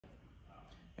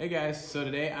Hey guys, so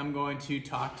today I'm going to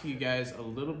talk to you guys a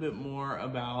little bit more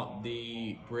about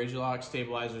the Bridge-Lock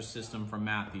Stabilizer system from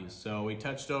Mathews. So we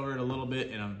touched over it a little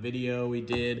bit in a video we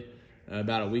did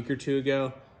about a week or two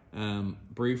ago,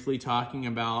 briefly talking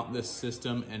about this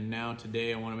system, and now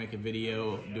today I want to make a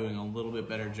video doing a little bit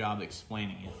better job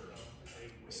explaining it.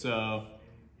 So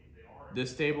this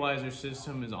stabilizer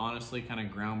system is honestly kind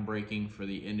of groundbreaking for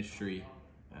the industry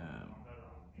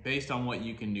based on what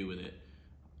you can do with it.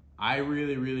 I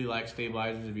really like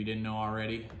stabilizers, if you didn't know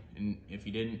already, and if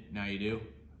you didn't, now you do.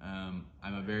 I'm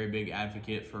a very big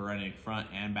advocate for running front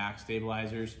and back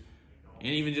stabilizers, and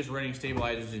even just running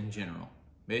stabilizers in general.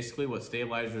 Basically what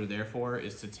stabilizers are there for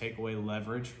is to take away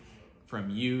leverage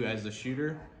from you as the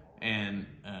shooter and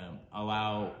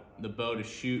allow the bow to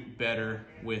shoot better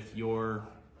with your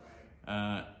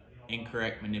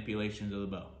incorrect manipulations of the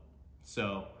bow.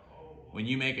 So when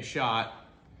you make a shot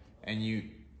and you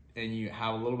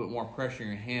have a little bit more pressure in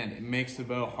your hand, it makes the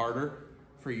bow harder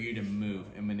for you to move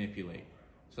and manipulate.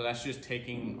 So that's just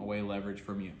taking away leverage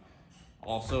from you.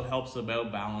 Also helps the bow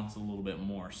balance a little bit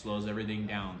more, slows everything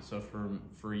down. So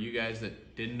for you guys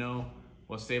that didn't know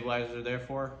what stabilizers are there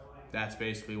for, that's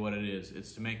basically what it is.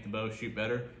 It's to make the bow shoot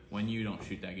better when you don't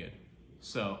shoot that good.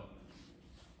 So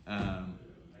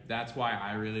that's why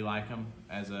I really like them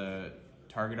as a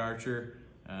target archer,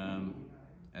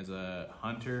 as a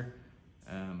hunter.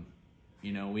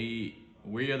 You know, we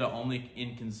are the only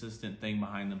inconsistent thing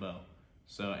behind the bow.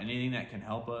 So anything that can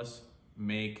help us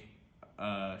make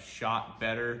a shot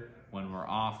better when we're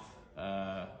off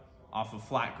of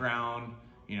flat ground,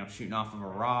 you know, shooting off of a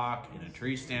rock, in a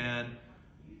tree stand,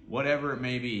 whatever it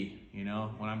may be. You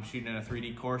know, when I'm shooting at a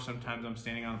 3D course, sometimes I'm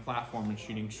standing on a platform and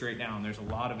shooting straight down. There's a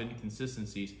lot of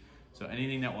inconsistencies. So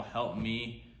anything that will help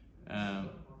me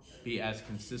be as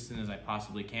consistent as I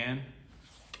possibly can,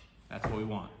 that's what we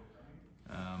want.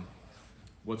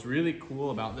 What's really cool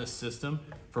about this system,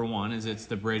 for one, is it's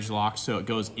the bridge lock, so it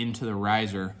goes into the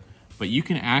riser, but you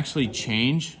can actually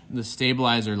change the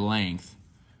stabilizer length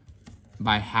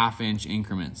by 1/2 inch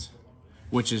increments,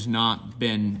 which has not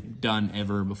been done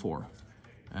ever before.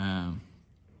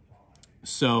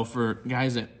 So for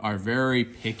guys that are very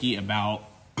picky about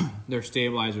their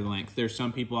stabilizer length, there's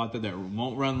some people out there that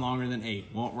won't run longer than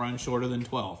 8, won't run shorter than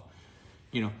 12.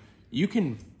 You know, you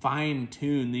can fine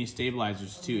tune these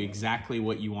stabilizers to exactly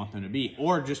what you want them to be,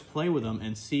 or just play with them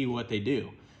and see what they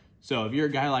do. So if you're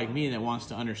a guy like me that wants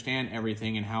to understand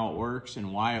everything and how it works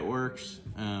and why it works,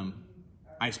 I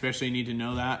especially need to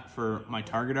know that for my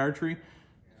target archery,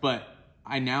 but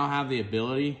I now have the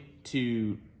ability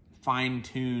to fine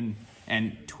tune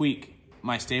and tweak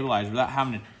my stabilizer without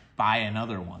having to buy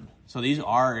another one. So these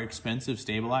are expensive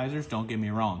stabilizers, don't get me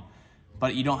wrong,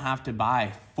 but you don't have to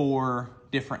buy 4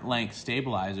 different length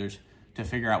stabilizers to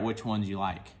figure out which ones you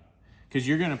like, because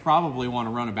you're going to probably want to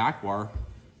run a back bar,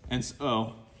 and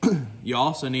so you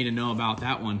also need to know about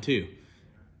that one too.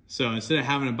 So instead of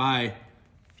having to buy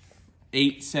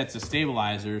 8 sets of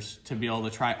stabilizers to be able to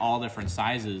try all different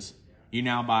sizes, you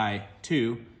now buy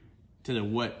 2 to the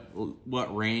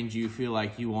what range you feel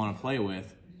like you want to play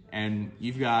with, and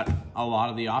you've got a lot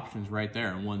of the options right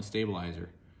there in one stabilizer.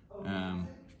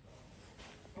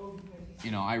 You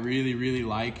know, I really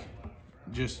like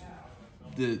just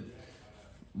the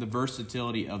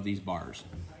versatility of these bars.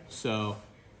 So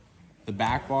the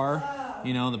back bar,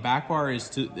 you know, the back bar is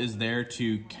there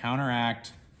to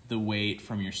counteract the weight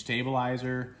from your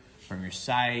stabilizer, from your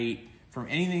sight, from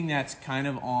anything that's kind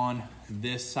of on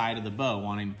this side of the bow,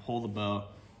 wanting to pull the bow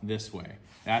this way.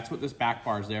 That's what this back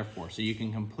bar is there for. So you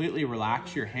can completely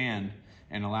relax your hand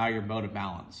and allow your bow to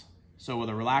balance. So with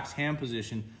a relaxed hand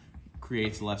position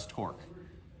creates less torque.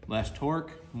 Less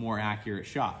torque, more accurate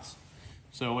shots.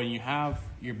 So when you have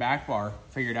your back bar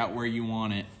figured out where you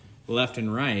want it, left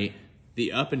and right,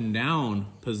 the up and down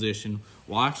position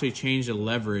will actually change the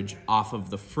leverage off of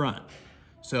the front.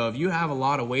 So if you have a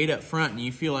lot of weight up front and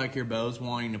you feel like your bow's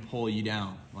wanting to pull you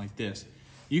down like this,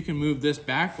 you can move this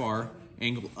back bar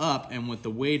angle up, and with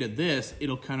the weight of this,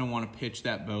 it'll kind of want to pitch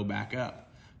that bow back up.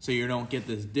 So you don't get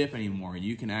this dip anymore.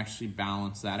 You can actually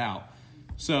balance that out.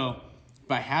 So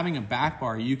by having a back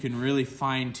bar, you can really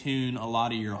fine tune a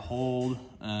lot of your hold,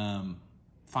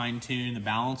 fine tune the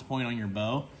balance point on your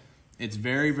bow. It's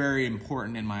very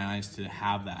important in my eyes to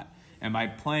have that. And by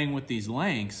playing with these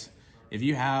lengths, if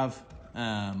you have,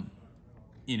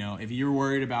 you know, if you're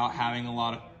worried about having a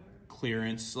lot of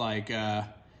clearance, like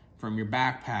from your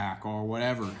backpack or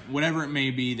whatever it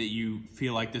may be that you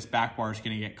feel like this back bar is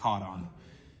going to get caught on.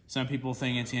 Some people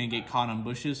think it's going to get caught on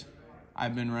bushes.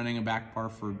 I've been running a back bar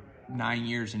for 9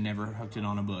 years and never hooked it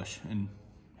on a bush, and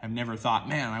have never thought,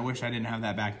 man, I wish I didn't have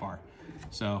that back bar.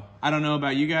 So I don't know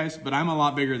about you guys, but I'm a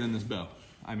lot bigger than this bow.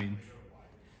 I mean,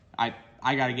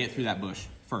 I got to get through that bush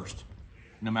first,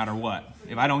 no matter what.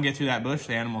 If I don't get through that bush,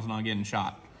 the animal's not getting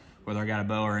shot, whether I got a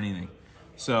bow or anything.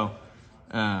 So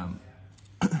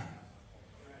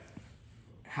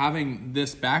having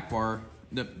this back bar,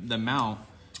 the mount,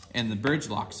 and the bridge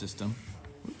lock system,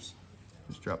 oops,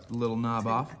 just dropped the little knob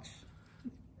off.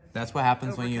 That's what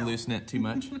happens when you loosen it too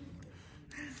much.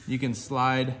 You can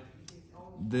slide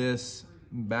this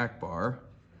back bar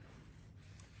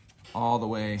all the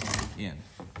way in,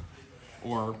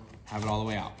 or have it all the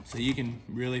way out. So you can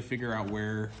really figure out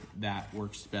where that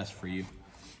works best for you.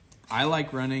 I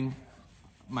like running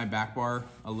my back bar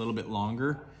a little bit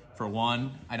longer. For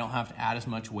one, I don't have to add as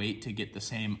much weight to get the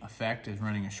same effect as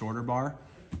running a shorter bar.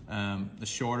 The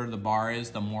shorter the bar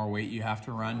is, the more weight you have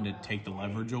to run to take the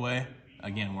leverage away.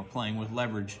 Again, we're playing with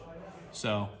leverage.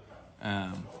 So,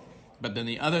 but then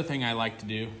the other thing I like to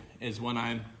do is when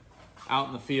I'm out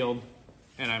in the field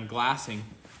and I'm glassing,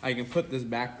 I can put this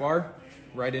back bar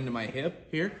right into my hip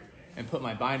here and put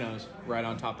my binos right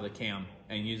on top of the cam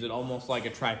and use it almost like a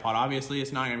tripod. Obviously,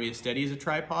 it's not gonna be as steady as a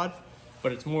tripod,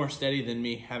 but it's more steady than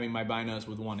me having my binos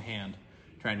with one hand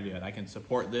trying to do it. I can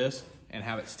support this and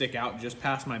have it stick out just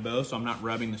past my bow so I'm not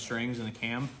rubbing the strings in the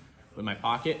cam with my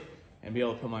pocket, and be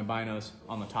able to put my binos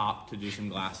on the top to do some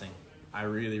glassing. I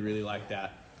really, really like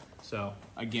that. So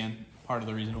again, part of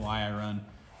the reason why I run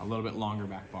a little bit longer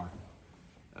back bar.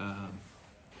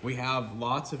 We have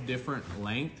lots of different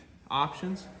length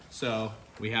options. So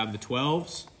we have the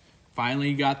 12s,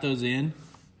 finally got those in.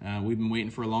 We've been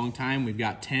waiting for a long time. We've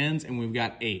got 10s and we've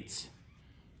got 8s.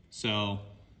 So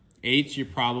 8s, you're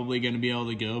probably gonna be able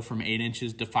to go from 8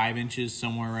 inches to 5 inches,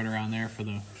 somewhere right around there for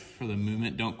the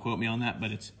movement. Don't quote me on that,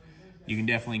 but you can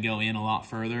definitely go in a lot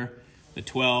further. The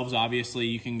 12s, obviously,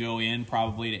 you can go in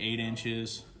probably to 8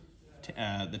 inches.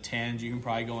 The 10s, you can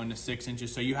probably go into 6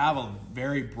 inches. So you have a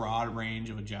very broad range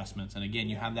of adjustments. And again,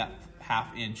 you have that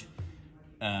 ½ inch,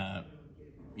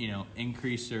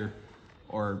 increase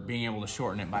or being able to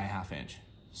shorten it by a ½ inch.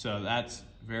 So that's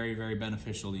very, very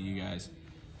beneficial to you guys.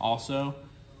 Also,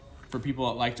 for people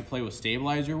that like to play with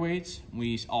stabilizer weights,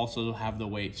 we also have the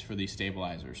weights for these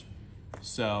stabilizers.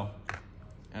 So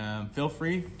feel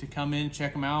free to come in,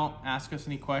 check them out, ask us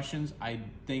any questions. I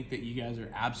think that you guys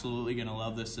are absolutely gonna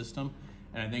love this system,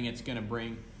 and I think it's gonna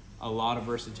bring a lot of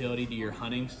versatility to your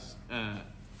hunting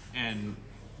and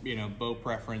bow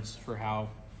preference for how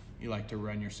you like to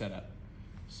run your setup.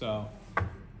 So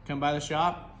come by the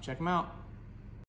shop, check them out.